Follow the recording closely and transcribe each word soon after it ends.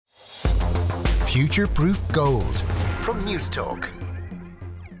Future-proof gold from Newstalk.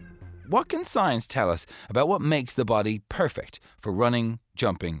 What can science tell us about what makes the body perfect for running,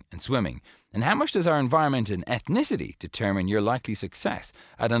 jumping and swimming? And how much does our environment and ethnicity determine your likely success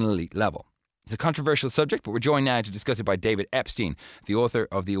at an elite level? It's a controversial subject, but we're joined now to discuss it by David Epstein, the author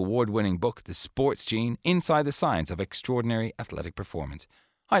of the award-winning book, The Sports Gene, Inside the Science of Extraordinary Athletic Performance.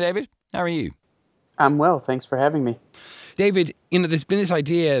 Hi, David. How are you? I'm well. Thanks for having me. David, there's been this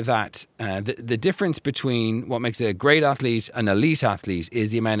idea that the difference between what makes a great athlete, an elite athlete,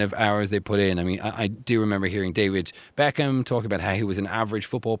 is the amount of hours they put in. I mean, I do remember hearing David Beckham talk about how he was an average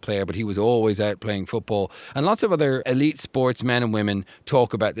football player, but he was always out playing football. And lots of other elite sports men and women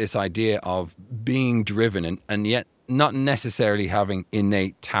talk about this idea of being driven and yet not necessarily having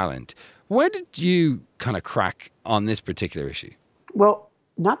innate talent. Where did you kind of crack on this particular issue? Well,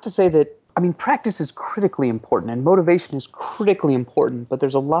 not to say that practice is critically important and motivation is critically important, but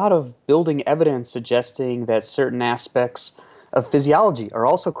there's a lot of building evidence suggesting that certain aspects of physiology are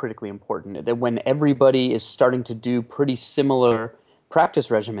also critically important. That when everybody is starting to do pretty similar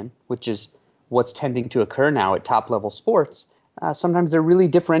practice regimen, which is what's tending to occur now at top-level sports, sometimes they're really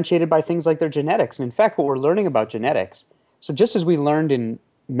differentiated by things like their genetics. And in fact, what we're learning about genetics, so just as we learned in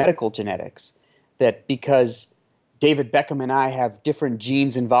medical genetics, that because David Beckham and I have different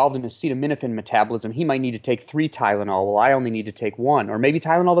genes involved in acetaminophen metabolism, he might need to take 3 Tylenol, while I only need to take 1. Or maybe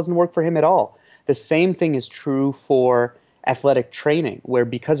Tylenol doesn't work for him at all. The same thing is true for athletic training, where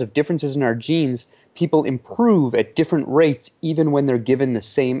because of differences in our genes, people improve at different rates even when they're given the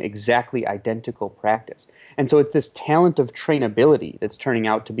same exactly identical practice. And so it's this talent of trainability that's turning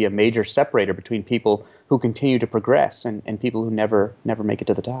out to be a major separator between people who continue to progress and people who never make it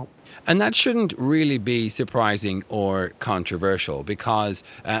to the top. And that shouldn't really be surprising or controversial because,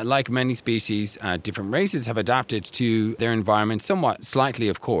 like many species, different races have adapted to their environment somewhat slightly,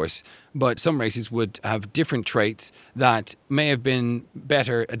 of course, but some races would have different traits that may have been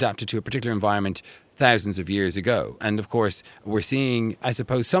better adapted to a particular environment thousands of years ago. And of course, we're seeing, I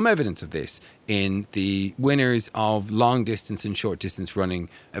suppose, some evidence of this in the winners of long distance and short distance running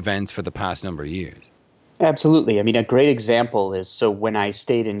events for the past number of years. Absolutely. A great example is, so when I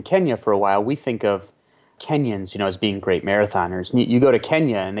stayed in Kenya for a while, we think of Kenyans, as being great marathoners. You go to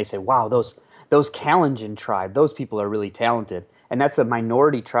Kenya and they say, wow, those Kalenjin tribe, those people are really talented. And that's a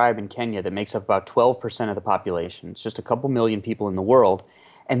minority tribe in Kenya that makes up about 12% of the population. It's just a couple million people in the world.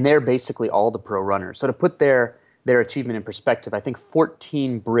 And they're basically all the pro runners. So to put their achievement in perspective, I think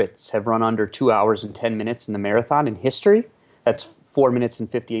 14 Brits have run under 2 hours and 10 minutes in the marathon in history. That's 4 minutes and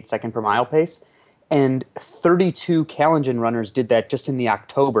 58 second per mile pace. And 32 Kalenjin runners did that just in the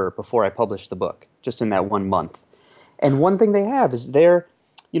October before I published the book, just in that 1 month. And one thing they have is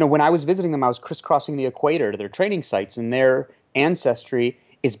when I was visiting them, I was crisscrossing the equator to their training sites, and their ancestry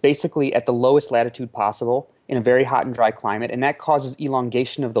is basically at the lowest latitude possible in a very hot and dry climate, and that causes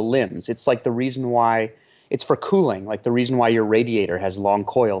elongation of the limbs. It's like the reason why, it's for cooling, like the reason why your radiator has long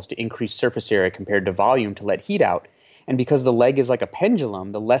coils to increase surface area compared to volume to let heat out. And because the leg is like a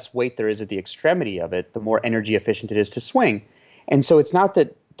pendulum, the less weight there is at the extremity of it, the more energy efficient it is to swing. And so it's not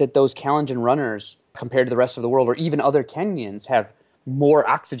that those Kalenjin runners, compared to the rest of the world, or even other Kenyans, have more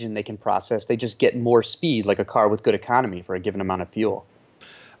oxygen they can process. They just get more speed, like a car with good economy for a given amount of fuel.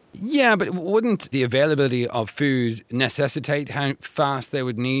 Yeah, but wouldn't the availability of food necessitate how fast they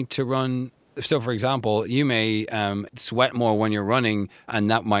would need to run? So, for example, you may sweat more when you're running,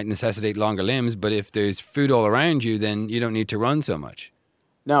 and that might necessitate longer limbs. But if there's food all around you, then you don't need to run so much.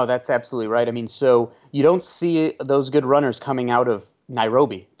 No, that's absolutely right. So you don't see those good runners coming out of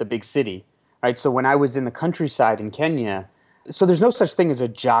Nairobi, the big city, right? So when I was in the countryside in Kenya, so there's no such thing as a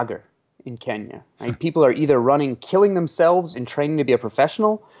jogger in Kenya, right? People are either running, killing themselves and training to be a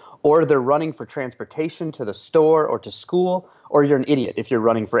professional, or they're running for transportation to the store or to school, or you're an idiot if you're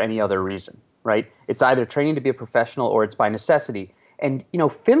running for any other reason, right? It's either training to be a professional or it's by necessity. And,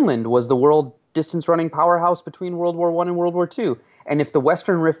 Finland was the world distance running powerhouse between World War I and World War II. And if the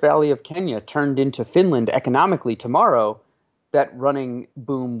Western Rift Valley of Kenya turned into Finland economically tomorrow, that running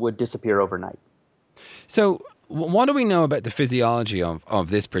boom would disappear overnight. So what do we know about the physiology of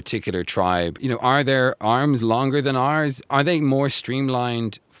this particular tribe? Are their arms longer than ours? Are they more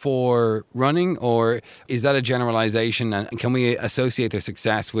streamlined for running, or is that a generalization? And can we associate their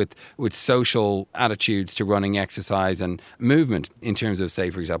success with social attitudes to running, exercise, and movement in terms of, say,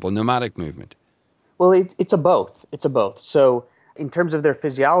 for example, nomadic movement? Well, it's a both. It's a both. So in terms of their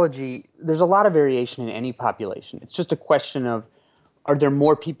physiology, there's a lot of variation in any population. It's just a question of, are there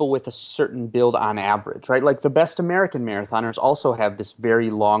more people with a certain build on average, right? Like the best American marathoners also have this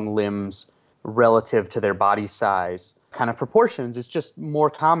very long limbs relative to their body size. kind of proportions. It's just more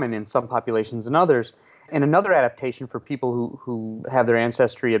common in some populations than others. And another adaptation for people who have their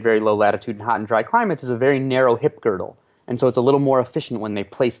ancestry at very low latitude and hot and dry climates is a very narrow hip girdle. And so it's a little more efficient when they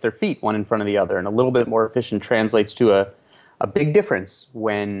place their feet one in front of the other, and a little bit more efficient translates to a big difference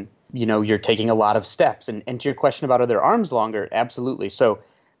when you're taking a lot of steps. And to your question about are their arms longer, absolutely. So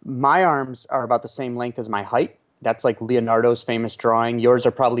my arms are about the same length as my height. That's like Leonardo's famous drawing. Yours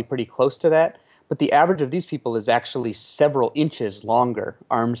are probably pretty close to that. But the average of these people is actually several inches longer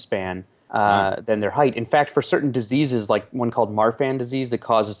arm span than their height. In fact, for certain diseases, like one called Marfan disease that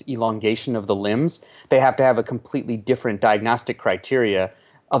causes elongation of the limbs, they have to have a completely different diagnostic criteria.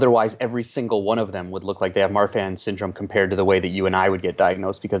 Otherwise, every single one of them would look like they have Marfan syndrome compared to the way that you and I would get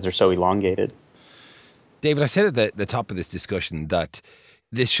diagnosed because they're so elongated. David, I said at the top of this discussion that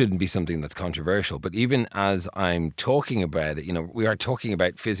this shouldn't be something that's controversial, but even as I'm talking about it, we are talking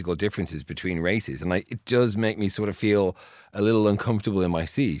about physical differences between races, and it does make me sort of feel a little uncomfortable in my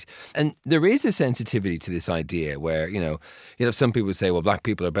seat. And there is a sensitivity to this idea where, some people say, well, black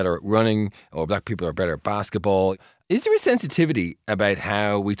people are better at running or black people are better at basketball. Is there a sensitivity about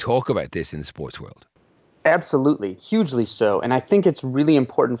how we talk about this in the sports world? Absolutely, hugely so. And I think it's really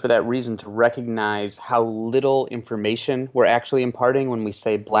important for that reason to recognize how little information we're actually imparting when we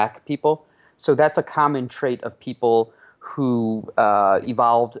say black people. So that's a common trait of people who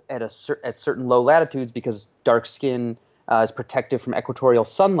evolved at certain low latitudes because dark skin is protected from equatorial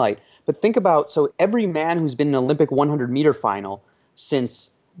sunlight. But think about, so every man who's been in an Olympic 100-meter final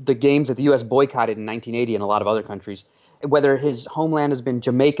since the games that the U.S. boycotted in 1980 and a lot of other countries, whether his homeland has been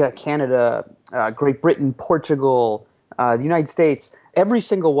Jamaica, Canada, Great Britain, Portugal, the United States, every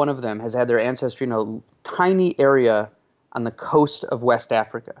single one of them has had their ancestry in a tiny area on the coast of West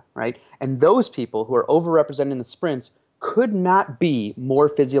Africa, right? And those people who are overrepresented in the sprints could not be more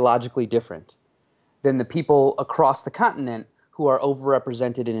physiologically different than the people across the continent who are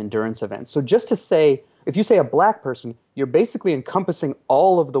overrepresented in endurance events. So just to say, if you say a black person, you're basically encompassing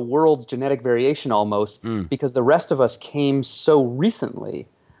all of the world's genetic variation almost, because the rest of us came so recently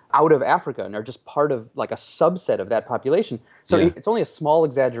out of Africa and are just part of like a subset of that population. So it's only a small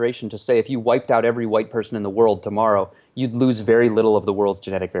exaggeration to say if you wiped out every white person in the world tomorrow, you'd lose very little of the world's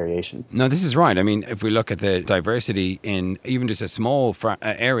genetic variation. No, this is right. I mean, if we look at the diversity in even just a small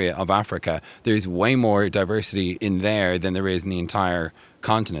area of Africa, there's way more diversity in there than there is in the entire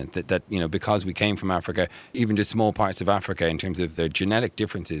continent. That because we came from Africa, even just small parts of Africa in terms of their genetic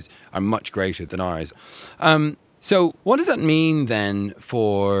differences are much greater than ours. So what does that mean then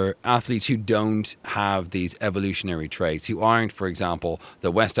for athletes who don't have these evolutionary traits, who aren't, for example,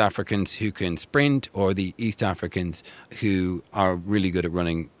 the West Africans who can sprint or the East Africans who are really good at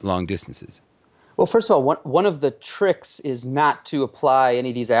running long distances? Well, first of all, one of the tricks is not to apply any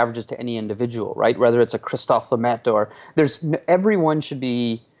of these averages to any individual, right? Whether it's a Christophe Lemaitre or everyone should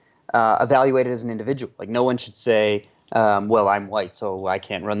be evaluated as an individual. Like no one should say, well, I'm white, so I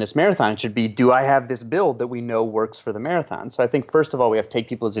can't run this marathon. It should be, do I have this build that we know works for the marathon? So I think, first of all, we have to take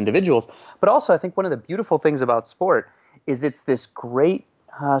people as individuals. But also, I think one of the beautiful things about sport is it's this great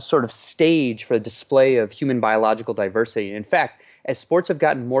sort of stage for the display of human biological diversity. In fact, as sports have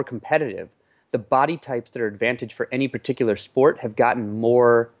gotten more competitive, the body types that are advantage for any particular sport have gotten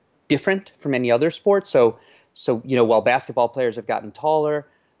more different from any other sport. So while basketball players have gotten taller,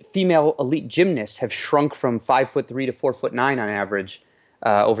 female elite gymnasts have shrunk from 5'3" to 4'9" on average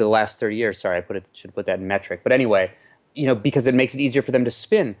over the last 30 years. Sorry, I should put that in metric. But anyway, because it makes it easier for them to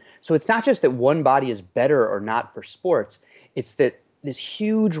spin. So it's not just that one body is better or not for sports. It's that this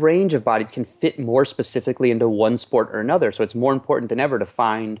huge range of bodies can fit more specifically into one sport or another. So it's more important than ever to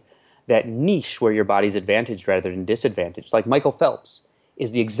find that niche where your body's advantaged rather than disadvantaged. Like Michael Phelps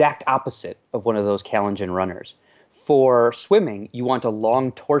is the exact opposite of one of those Kalenjin runners. For swimming, you want a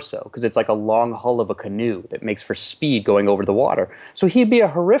long torso because it's like a long hull of a canoe that makes for speed going over the water. So he'd be a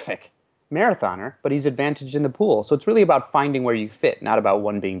horrific marathoner, but he's advantaged in the pool. So it's really about finding where you fit, not about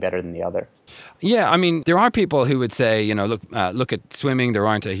one being better than the other. Yeah, I mean, there are people who would say, look at swimming. There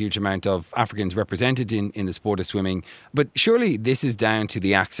aren't a huge amount of Africans represented in the sport of swimming. But surely this is down to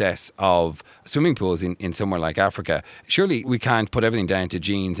the access of swimming pools in somewhere like Africa. Surely we can't put everything down to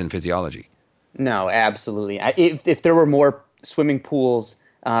genes and physiology. No, absolutely. If there were more swimming pools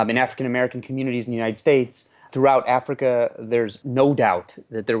in African-American communities in the United States, throughout Africa, there's no doubt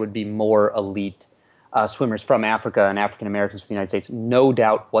that there would be more elite swimmers from Africa and African-Americans from the United States, no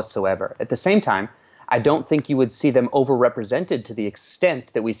doubt whatsoever. At the same time, I don't think you would see them overrepresented to the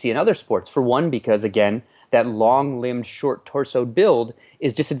extent that we see in other sports. For one, because, again, that long-limbed, short-torsoed build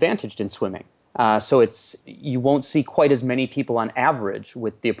is disadvantaged in swimming. So you won't see quite as many people on average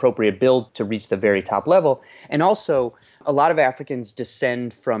with the appropriate build to reach the very top level. And also, a lot of Africans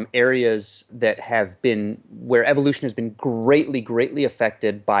descend from areas that have been where evolution has been greatly, greatly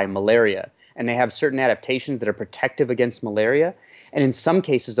affected by malaria. And they have certain adaptations that are protective against malaria. And in some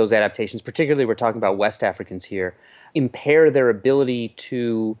cases, those adaptations, particularly we're talking about West Africans here, impair their ability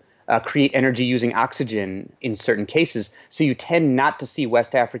to create energy using oxygen in certain cases. So you tend not to see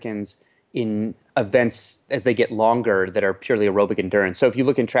West Africans in events as they get longer that are purely aerobic endurance. So if you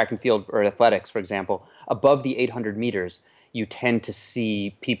look in track and field or athletics, for example, above the 800 meters, you tend to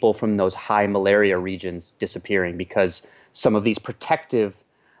see people from those high malaria regions disappearing because some of these protective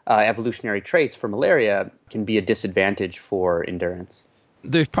evolutionary traits for malaria can be a disadvantage for endurance.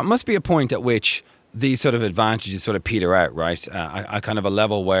 There must be a point at which these sort of advantages sort of peter out, right? A kind of a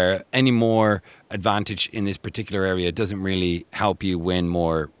level where any more advantage in this particular area doesn't really help you win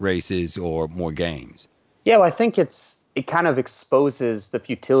more races or more games. Yeah, well, I think it kind of exposes the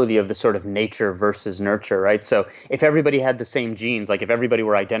futility of the sort of nature versus nurture, right? So if everybody had the same genes, like if everybody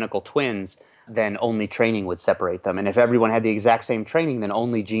were identical twins, then only training would separate them. And if everyone had the exact same training, then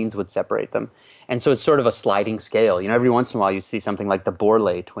only genes would separate them. And so it's sort of a sliding scale. You know, every once in a while you see something like the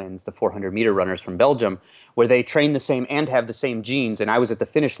Borlée twins, the 400-meter runners from Belgium, where they train the same and have the same genes. And I was at the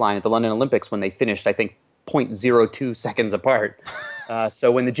finish line at the London Olympics when they finished, I think, 0.02 seconds apart.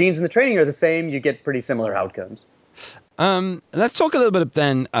 So when the genes and the training are the same, you get pretty similar outcomes. Let's talk a little bit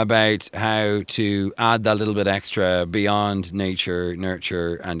then about how to add that little bit extra beyond nature,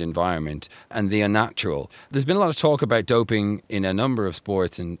 nurture and environment and the unnatural. There's been a lot of talk about doping in a number of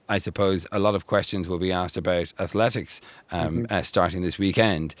sports, and I suppose a lot of questions will be asked about athletics starting this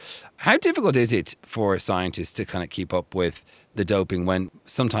weekend. How difficult is it for scientists to kind of keep up with the doping when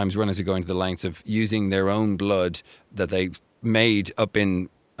sometimes runners are going to the lengths of using their own blood that they made up in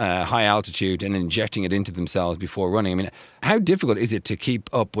high altitude and injecting it into themselves before running? I mean, how difficult is it to keep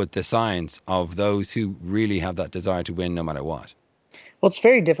up with the science of those who really have that desire to win no matter what? Well, it's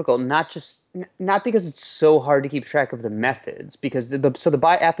very difficult, not because it's so hard to keep track of the methods, because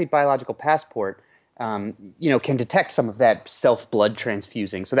the athlete biological passport, can detect some of that self blood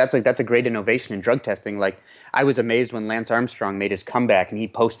transfusing. So that's a great innovation in drug testing. Like, I was amazed when Lance Armstrong made his comeback and he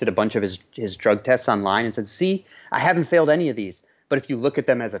posted a bunch of his drug tests online and said, "See, I haven't failed any of these." But if you look at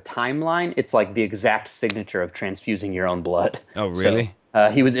them as a timeline, it's like the exact signature of transfusing your own blood. Oh, really?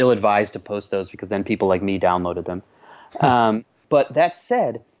 So, he was ill-advised to post those because then people like me downloaded them. But that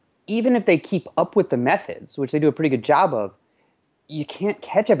said, even if they keep up with the methods, which they do a pretty good job of, you can't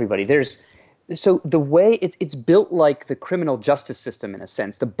catch everybody. So the way it's built like the criminal justice system in a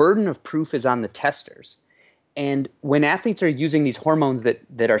sense. The burden of proof is on the testers. And when athletes are using these hormones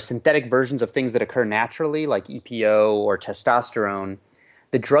that are synthetic versions of things that occur naturally, like EPO or testosterone,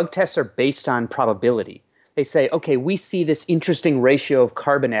 the drug tests are based on probability. They say, okay, we see this interesting ratio of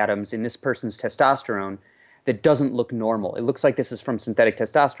carbon atoms in this person's testosterone that doesn't look normal. It looks like this is from synthetic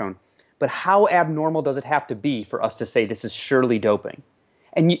testosterone. But how abnormal does it have to be for us to say this is surely doping?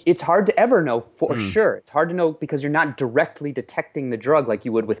 And it's hard to ever know for sure. It's hard to know because you're not directly detecting the drug like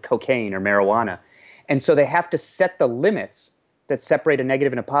you would with cocaine or marijuana. And so they have to set the limits that separate a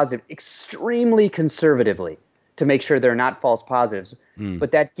negative and a positive extremely conservatively to make sure they're not false positives.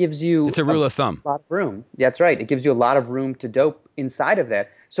 But that gives you it's a rule of thumb. A lot of room. That's right. It gives you a lot of room to dope inside of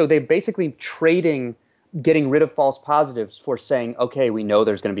that. So they're basically trading getting rid of false positives for saying, okay, we know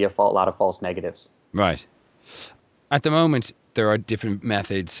there's going to be a lot of false negatives. Right. At the moment, there are different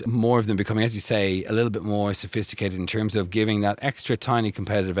methods, more of them becoming, as you say, a little bit more sophisticated in terms of giving that extra tiny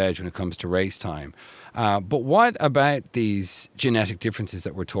competitive edge when it comes to race time. But what about these genetic differences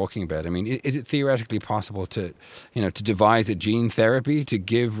that we're talking about? I mean, is it theoretically possible to devise a gene therapy to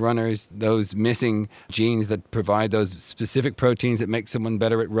give runners those missing genes that provide those specific proteins that make someone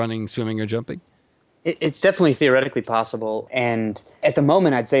better at running, swimming, or jumping? It's definitely theoretically possible. And at the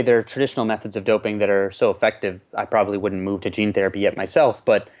moment, I'd say there are traditional methods of doping that are so effective, I probably wouldn't move to gene therapy yet myself.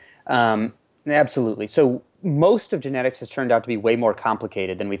 But absolutely. So most of genetics has turned out to be way more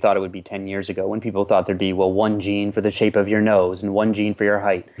complicated than we thought it would be 10 years ago when people thought there'd be, one gene for the shape of your nose and one gene for your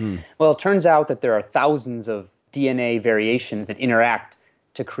height. Well, it turns out that there are thousands of DNA variations that interact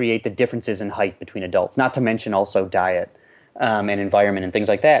to create the differences in height between adults, not to mention also diet and environment and things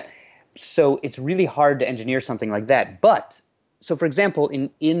like that. So it's really hard to engineer something like that. But, so for example,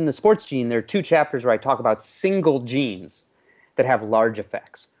 in the sports gene, there are 2 chapters where I talk about single genes that have large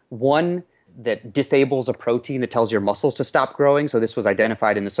effects. One that disables a protein that tells your muscles to stop growing. So this was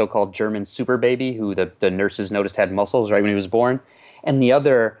identified in the so-called German super baby who the nurses noticed had muscles right when he was born. And the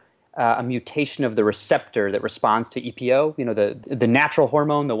other a mutation of the receptor that responds to EPO, the natural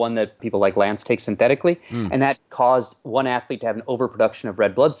hormone, the one that people like Lance take synthetically. And that caused one athlete to have an overproduction of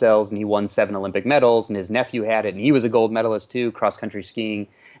red blood cells, and he won 7 Olympic medals, and his nephew had it, and he was a gold medalist too, cross-country skiing,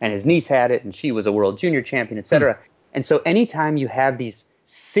 and his niece had it, and she was a world junior champion, etc. And so anytime you have these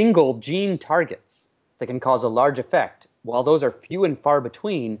single gene targets that can cause a large effect, while those are few and far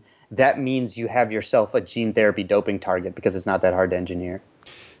between, that means you have yourself a gene therapy doping target because it's not that hard to engineer.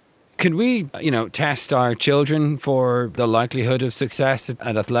 Could we, test our children for the likelihood of success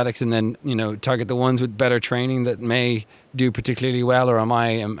at athletics and then, target the ones with better training that may do particularly well? Or am I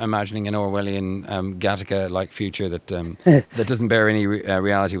imagining an Orwellian Gattaca-like future that that doesn't bear any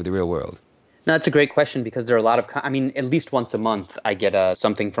reality with the real world? No, that's a great question because there are a lot of, at least once a month I get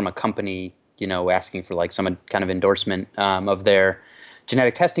something from a company, asking for like some kind of endorsement of their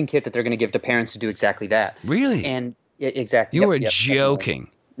genetic testing kit that they're going to give to parents to do exactly that. Really? And exactly. You were joking.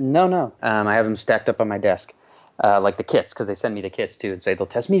 No. I have them stacked up on my desk, like the kits, because they send me the kits too and say they'll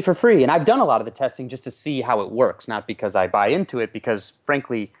test me for free. And I've done a lot of the testing just to see how it works, not because I buy into it, because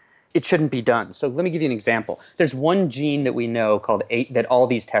frankly, it shouldn't be done. So let me give you an example. There's one gene that we know that all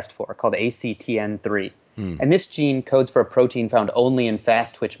these test for, called ACTN3. And this gene codes for a protein found only in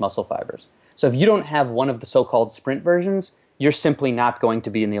fast twitch muscle fibers. So if you don't have one of the so-called sprint versions, you're simply not going to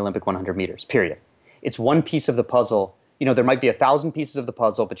be in the Olympic 100 meters, period. It's one piece of the puzzle. There might be 1,000 pieces of the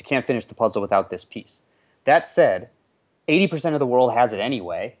puzzle, but you can't finish the puzzle without this piece. That said, 80% of the world has it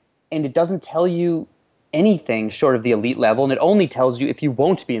anyway, and it doesn't tell you anything short of the elite level, and it only tells you if you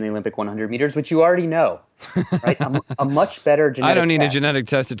won't be in the Olympic 100 meters, which you already know. Right? A much better genetic test. I don't need a genetic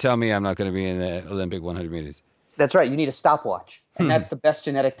test to tell me I'm not going to be in the Olympic 100 meters. That's right. You need a stopwatch. And that's the best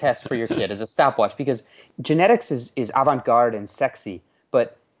genetic test for your kid, is a stopwatch, because genetics is avant-garde and sexy,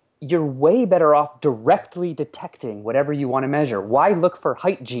 but you're way better off directly detecting whatever you want to measure. Why look for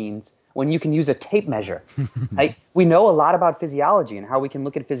height genes when you can use a tape measure? Right? We know a lot about physiology and how we can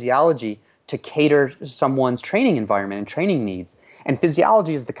look at physiology to cater someone's training environment and training needs. And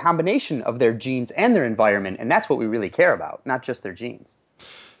physiology is the combination of their genes and their environment, and that's what we really care about, not just their genes.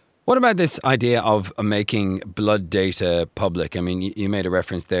 What about this idea of making blood data public? I mean, you made a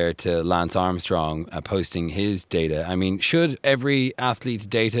reference there to Lance Armstrong posting his data. I mean, should every athlete's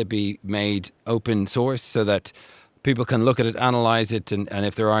data be made open source so that people can look at it, analyze it, and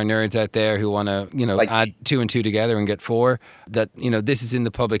if there are nerds out there who want to, add 2 and 2 together and get 4, that, this is in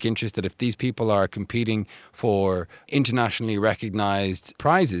the public interest, that if these people are competing for internationally recognized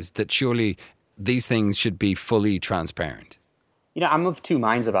prizes, that surely these things should be fully transparent? I'm of two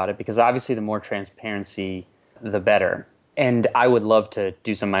minds about it, because obviously the more transparency, the better. And I would love to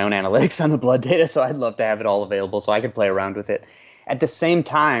do some of my own analytics on the blood data, so I'd love to have it all available so I could play around with it. At the same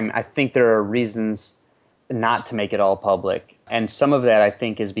time, I think there are reasons not to make it all public. And some of that, I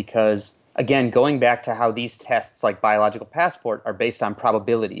think, is because, again, going back to how these tests like Biological Passport are based on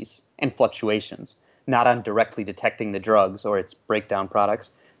probabilities and fluctuations, not on directly detecting the drugs or its breakdown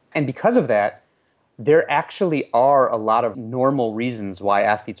products. And because of that, there actually are a lot of normal reasons why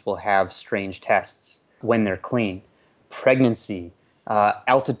athletes will have strange tests when they're clean. Pregnancy,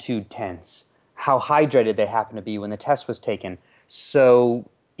 altitude tense, how hydrated they happen to be when the test was taken. So,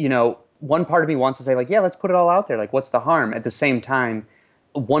 one part of me wants to say, let's put it all out there. What's the harm? At the same time,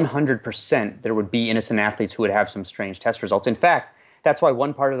 100% there would be innocent athletes who would have some strange test results. In fact, that's why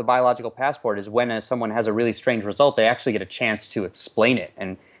one part of the Biological Passport is when someone has a really strange result, they actually get a chance to explain it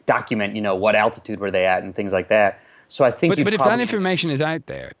and document, what altitude were they at and things like that. So I think But if that information is out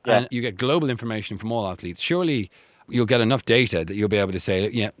there and you get global information from all athletes, surely you'll get enough data that you'll be able to say,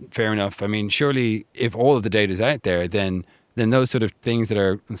 yeah, fair enough. I mean, surely if all of the data is out there, then those sort of things that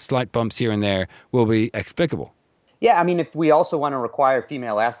are slight bumps here and there will be explicable. Yeah, if we also want to require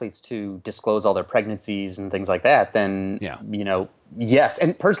female athletes to disclose all their pregnancies and things like that, then, yes.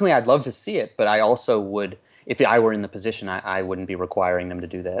 And personally, I'd love to see it, but I also would, if I were in the position, I wouldn't be requiring them to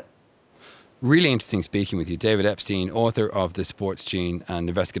do that. Really interesting speaking with you. David Epstein, author of The Sports Gene and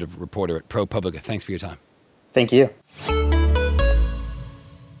investigative reporter at ProPublica. Thanks for your time. Thank you.